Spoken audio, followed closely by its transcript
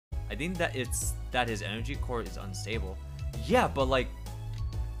I think that it's that his energy core is unstable. Yeah, but like,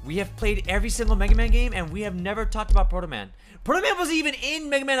 we have played every single Mega Man game and we have never talked about Proto Man. Proto Man wasn't even in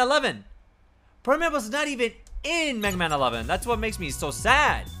Mega Man 11. Proto Man was not even in Mega Man 11. That's what makes me so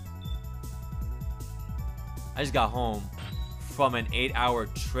sad. I just got home from an 8-hour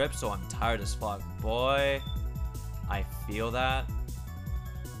trip, so I'm tired as fuck. Boy, I feel that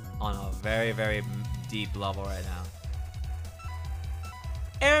on a very, very deep level right now.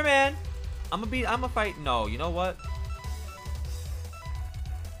 Airman! I'ma fight. No, you know what?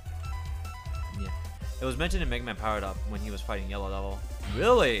 Yeah. It was mentioned in Mega Man Powered Up when he was fighting Yellow Devil.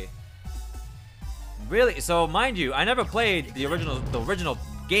 Really? Really? So mind you, I never played the original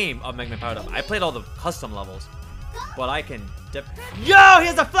game of Mega Man Powered Up. I played all the custom levels. But I can Yo, he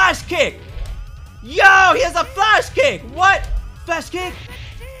has a flash kick! Yo, he has a flash kick! What? Flash kick?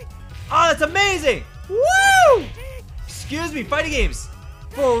 Oh, that's amazing! Woo! Excuse me, fighting games.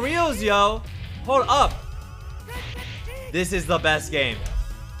 For reals, yo. Hold up. This is the best game.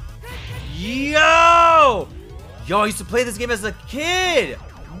 Yo! Yo, I used to play this game as a kid.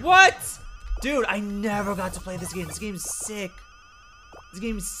 What? Dude, I never got to play this game. This game's sick. This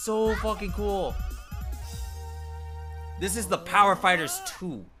game is so fucking cool. This is the Power Fighters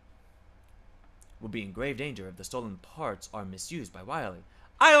 2. Will be in grave danger if the stolen parts are misused by Wily.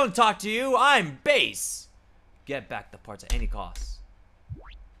 I don't talk to you. I'm Base. Get back the parts at any cost.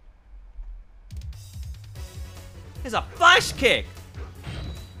 Here's a flash kick.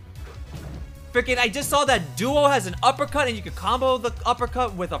 Freaking, I just saw that Duo has an uppercut and you can combo the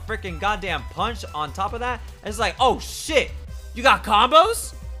uppercut with a freaking goddamn punch on top of that. And it's like, oh shit, you got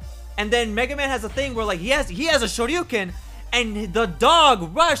combos? And then Mega Man has a thing where like he has a Shoryuken and the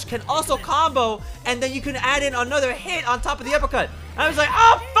dog Rush can also combo and then you can add in another hit on top of the uppercut. And I was like,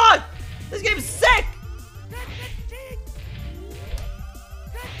 oh fuck, this game's sick.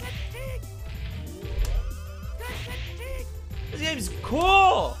 This game's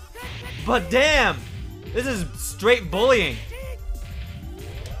cool. But damn, this is straight bullying.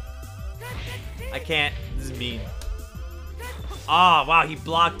 I can't, this is mean. Ah, wow, he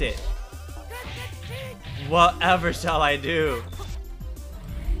blocked it. Whatever shall I do?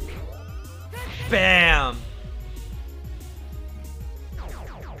 Bam!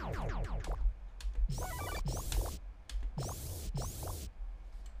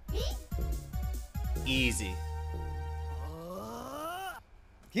 Easy.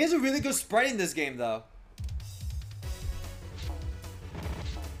 He has a really good sprite in this game, though.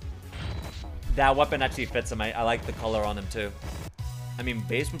 That weapon actually fits him. I like the color on him, too. I mean,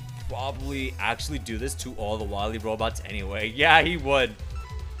 Base would probably actually do this to all the Wily robots anyway. Yeah, he would.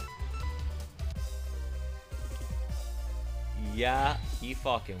 Yeah, he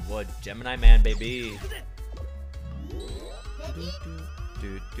fucking would. Gemini Man, baby.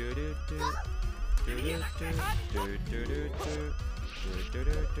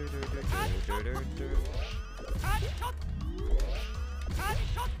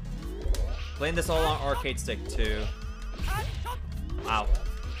 Playing this all on arcade stick too. Ow.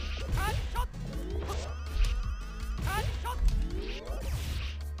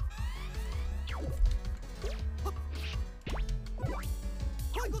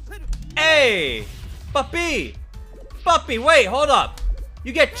 Hey! Puppy! Puppy, wait, hold up.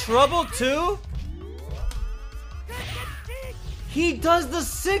 You get trouble too? He does the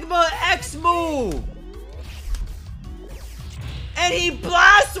Sigma X move! And he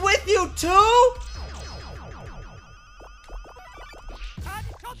blasts with you too?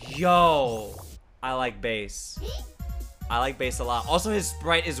 Yo, I like Base. I like Base a lot. Also, his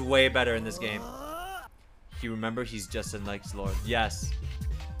sprite is way better in this game. You remember, he's just a Night's Lord. Yes.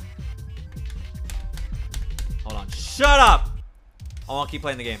 Hold on. Shut up! I want to keep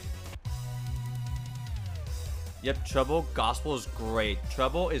playing the game. Yep, Treble Gospel is great.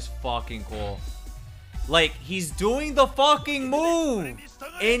 Treble is fucking cool. Like, he's doing the fucking move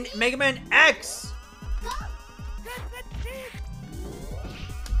in Mega Man X.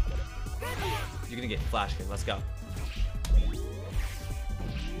 You're gonna get flash kick. Let's go.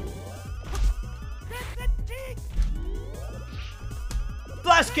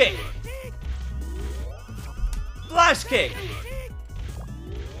 Flash kick. Flash kick.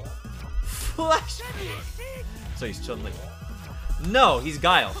 Flash kick. So he's Chun-Li. No, he's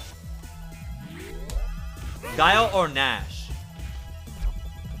Guile. Guile or Nash.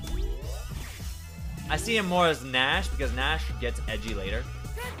 I see him more as Nash because Nash gets edgy later.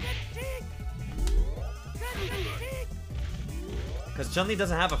 Because Chun-Li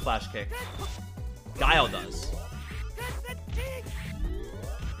doesn't have a flash kick. Guile does.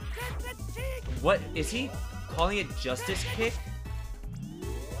 What is he calling it? Justice kick?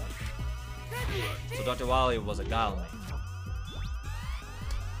 So Dr. Wily was a guile mate.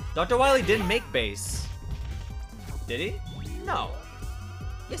 Dr. Wily didn't make base. Did he? No.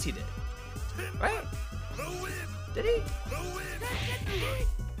 Yes, he did. Right? Did he?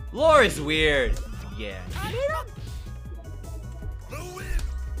 Lore is weird. Yeah.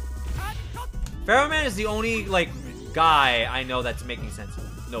 Pharaoh Man is the only, like, guy I know that's making sense.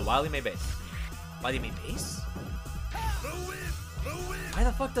 No, Wily made base. Wily made base? Why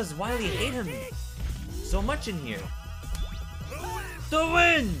the fuck does Wily hate him so much in here? The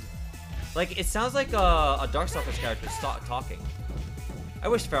wind! Like, it sounds like a Darkstalkers character talking. I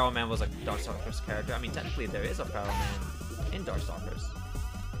wish Pharaoh Man was a Darkstalkers character. I mean, technically there is a Pharaoh Man in Darkstalkers.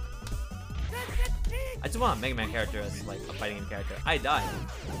 I just want a Mega Man character as, like, a fighting game character. I died.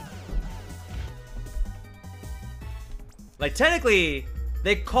 Like, technically,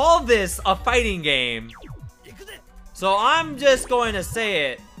 they call this a fighting game. So I'm just going to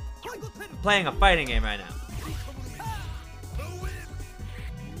say it. Playing a fighting game right now.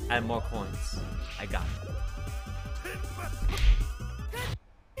 Add more coins. I got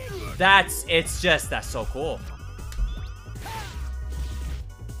it. That's so cool.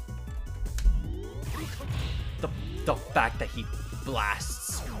 The fact that he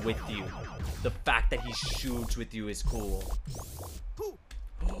blasts with you. The fact that he shoots with you is cool.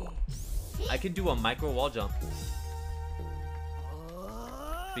 I can do a micro wall jump.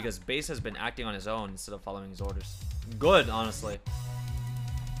 Because Base has been acting on his own instead of following his orders. Good, honestly.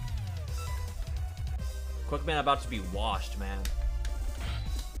 Quickman about to be washed, man.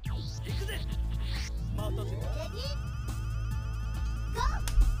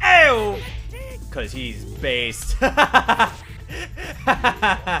 Ew! Cause he's based.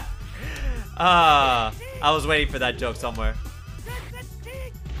 I was waiting for that joke somewhere.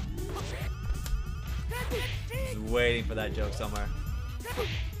 Waiting for that joke somewhere.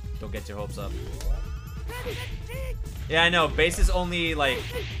 Don't get your hopes up. Yeah, I know. Base is only like...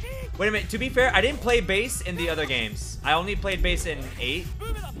 Wait a minute. To be fair, I didn't play Base in the other games. I only played Base in 8.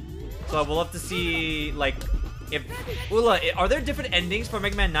 So we'll have to see, like, if... Ula, are there different endings for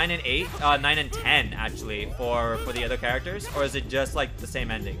Mega Man 9 and 8? 9 and 10, actually, for the other characters? Or is it just, like, the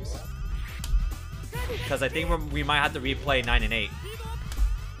same endings? Because I think we might have to replay 9 and 8.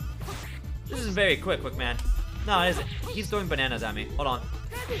 This is very quick man. No, it isn't. He's throwing bananas at me. Hold on.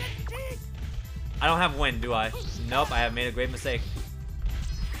 I don't have wind, do I? Nope, I have made a great mistake.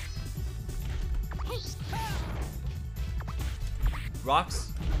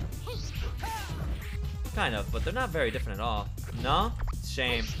 Rocks? Kind of, but they're not very different at all. No?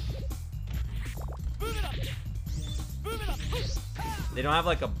 Shame. They don't have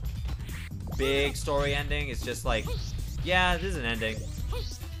like a big story ending. It's just like, yeah, this is an ending.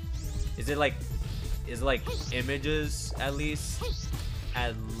 Is it like images at least?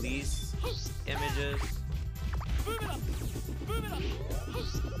 At least images.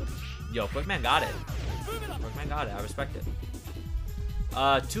 Yo, Quickman got it. Quickman got it. I respect it.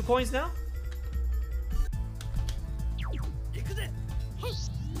 2 coins now?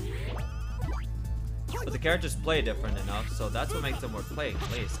 But the characters play different enough, so that's what makes them worth playing.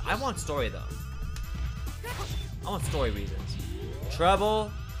 Please. I want story though. I want story reasons.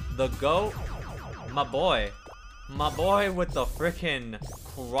 Treble, the GOAT, my boy. My boy with the frickin'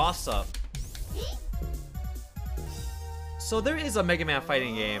 cross up. So there is a Mega Man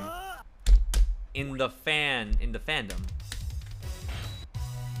fighting game in the fandom.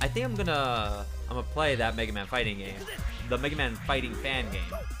 I think I'm gonna play that Mega Man fighting game. The Mega Man fighting fan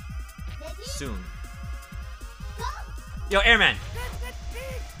game. Soon. Yo, Airman!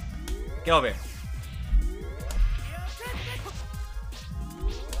 Get over here.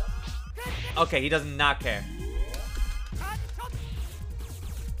 Okay, he does not care.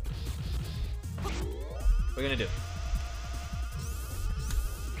 What are we gonna do?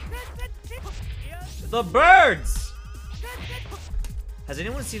 The birds! Has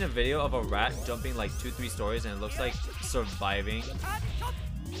anyone seen a video of a rat jumping like 2-3 stories and it looks like surviving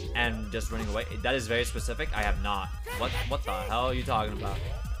and just running away? That is very specific. I have not. What the hell are you talking about?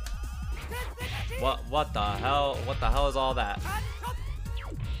 What the hell? What the hell is all that?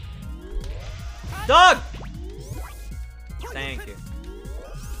 Dog! Thank you.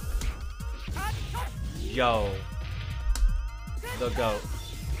 Yo. The GOAT.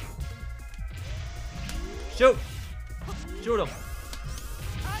 Shoot! Shoot him!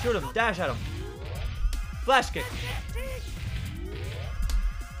 Shoot him! Dash at him! Flash kick!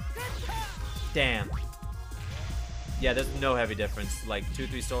 Damn. Yeah, there's no heavy difference. Like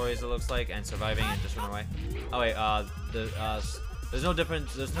 2-3 stories it looks like, and surviving and just run away. Oh wait, There's no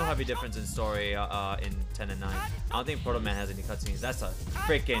difference. There's no heavy difference in story in 10 and 9. I don't think Proto Man has any cutscenes. That's a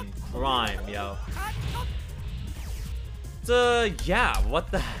freaking crime, yo. Yeah. What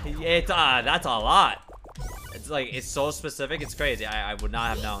the? It's that's a lot. It's like it's so specific. It's crazy. I would not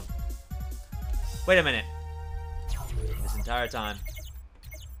have known. Wait a minute. This entire time.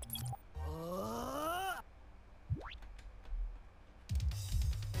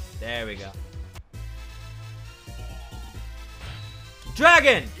 There we go.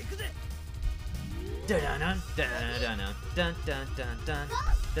 Dragon!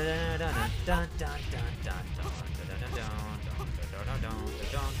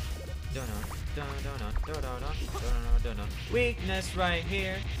 Weakness right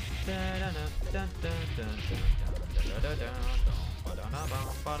here.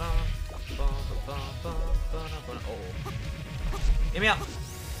 Oh. Get me out.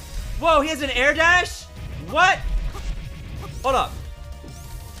 Whoa, he has an air dash? What? Hold up.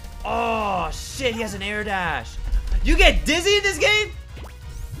 Oh, shit, he has an air dash. You get dizzy in this game?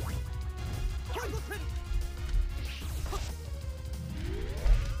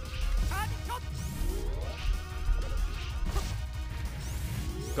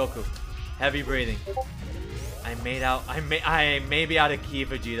 Goku, heavy breathing. I may be out of ki,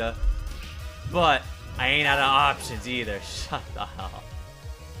 Vegeta, but I ain't out of options either. Shut the hell up.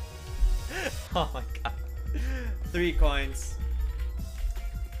 Oh my god. 3 coins.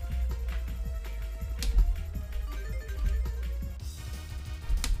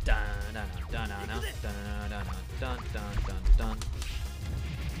 Dun, dun, dun, dun, dun, dun, dun, dun, dun, dun, dun.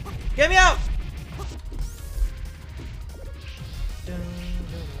 Get me out!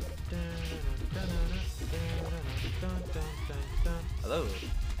 Hello.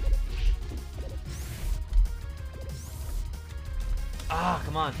 Ah,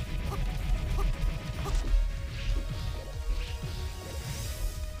 come on.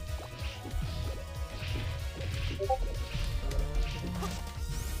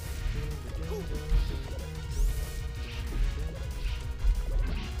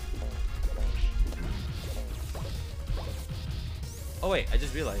 Oh wait, I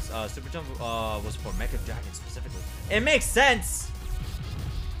just realized Super Jump was for Mecha Dragon specifically. It makes sense!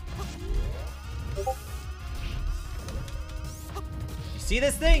 You see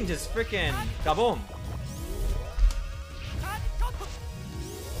this thing? Just freaking kaboom!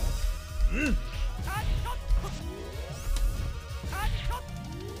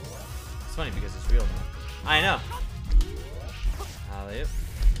 It's funny because it's real now. I know. Alley-oop.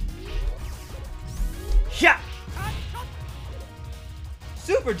 Yeah!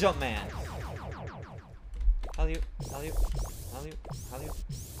 Super Jump Man! Alley-oop, alley-oop, alley-oop, alley-oop.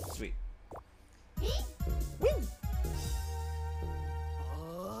 Sweet. Woo!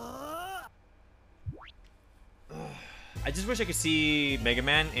 I just wish I could see Mega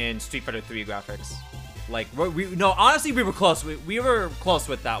Man in Street Fighter 3 graphics. Like, no, honestly, we were close. We were close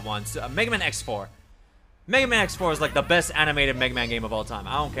with that one. So, Mega Man X4. Mega Man X4 is like the best animated Mega Man game of all time.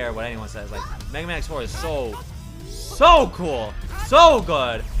 I don't care what anyone says. Like, Mega Man X4 is so cool. So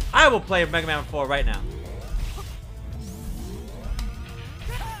good. I will play Mega Man 4 right now.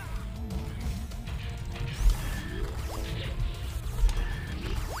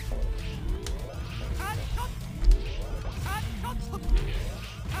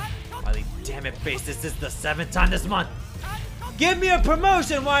 Wily, damn it, Face. This is the 7th time this month. Give me a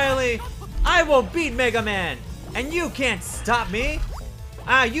promotion, Wily. I will beat Mega Man. And you can't stop me.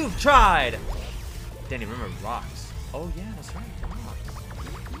 Ah, you've tried. Didn't even remember rocks. Oh, yeah, that's right.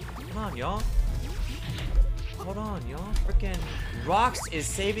 Come on, y'all. Hold on, y'all. Freaking Rocks is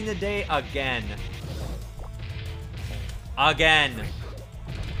saving the day again. Again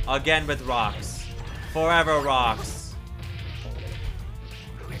with Rocks. Forever Rocks.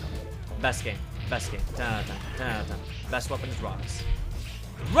 Best game. Best game. 10 out of 10. 10 out of 10. Best weapon is Rocks.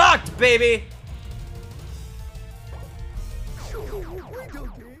 Rocked, baby!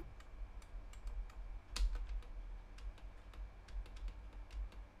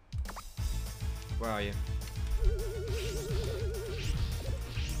 Where are you?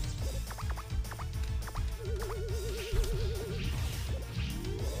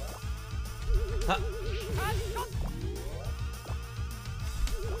 Huh.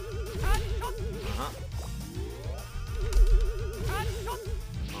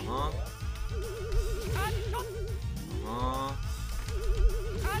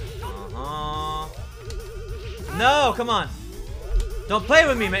 No, come on. Don't play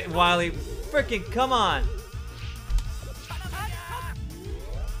with me, Wily. Freaking come on.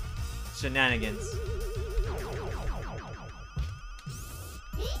 Shenanigans.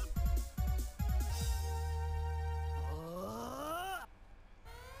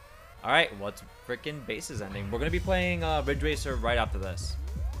 Alright, what's freaking base's ending? We're gonna be playing Ridge Racer right after this.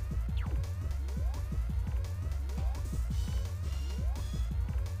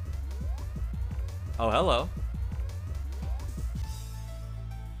 Oh, hello.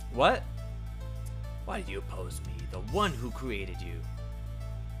 What? Why do you oppose me, the one who created you?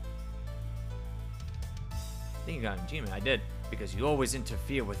 I think you got an achievement. I did, because you always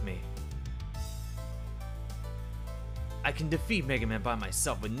interfere with me. I can defeat Megaman by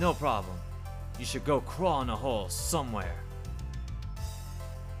myself with no problem. You should go crawl in a hole somewhere.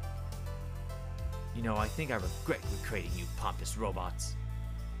 You know, I think I regret recreating you pompous robots.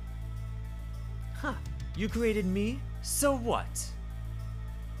 Huh, you created me? So what?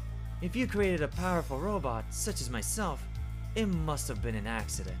 If you created a powerful robot, such as myself, it must have been an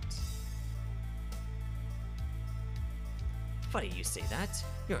accident. Funny you say that.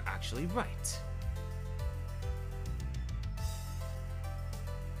 You're actually right.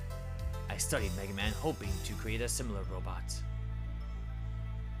 I studied Megaman hoping to create a similar robot.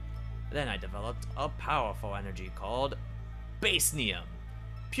 Then I developed a powerful energy called Basenium,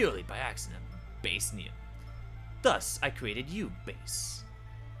 purely by accident. Basenium. Thus, I created you, Base.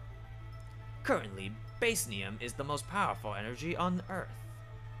 Currently, Basenium is the most powerful energy on Earth.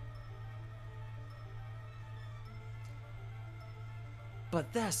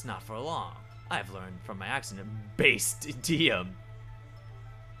 But that's not for long. I've learned from my accident, Basedium.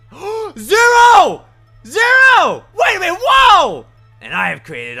 Zero! Zero! Wait a minute, whoa! And I have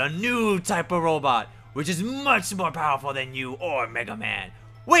created a new type of robot, which is much more powerful than you or Mega Man.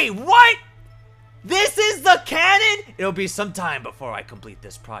 Wait, what? This is the canon? It'll be some time before I complete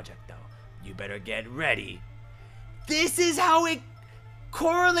this project, though. You better get ready. This is how it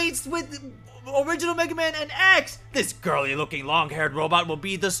correlates with original Mega Man and X. This girly-looking long-haired robot will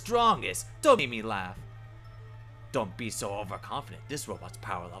be the strongest. Don't make me laugh. Don't be so overconfident. This robot's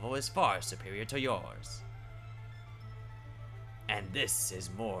power level is far superior to yours. And this is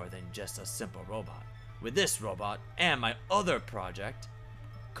more than just a simple robot. With this robot and my other project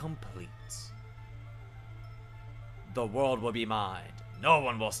complete, the world will be mine. No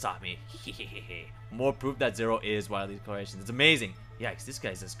one will stop me. More proof that Zero is Wily's creation. It's amazing. Yikes, this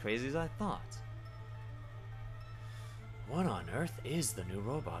guy's as crazy as I thought. What on earth is the new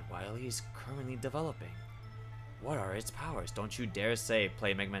robot Wily is currently developing? What are its powers? Don't you dare say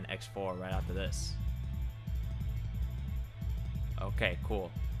play Mega Man X4 right after this. Okay,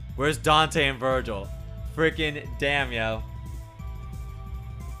 cool. Where's Dante and Virgil? Freaking damn, yo.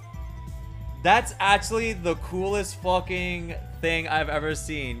 That's actually the coolest fucking thing I've ever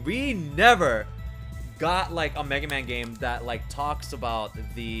seen. We never got like a Mega Man game that like talks about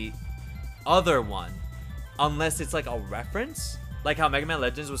the other one unless it's like a reference. Like how Mega Man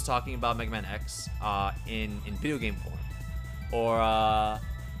Legends was talking about Mega Man X in video game form. Or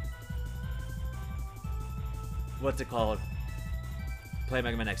what's it called? Play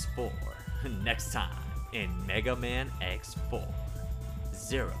Mega Man X4 next time in Mega Man X4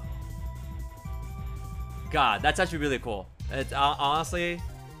 Zero. God, that's actually really cool. It's honestly,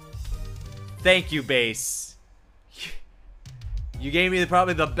 thank you, Base. You gave me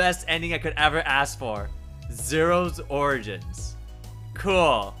probably the best ending I could ever ask for. Zero's origins.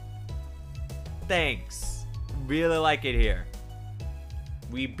 Cool. Thanks. Really like it here.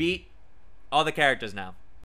 We beat all the characters now.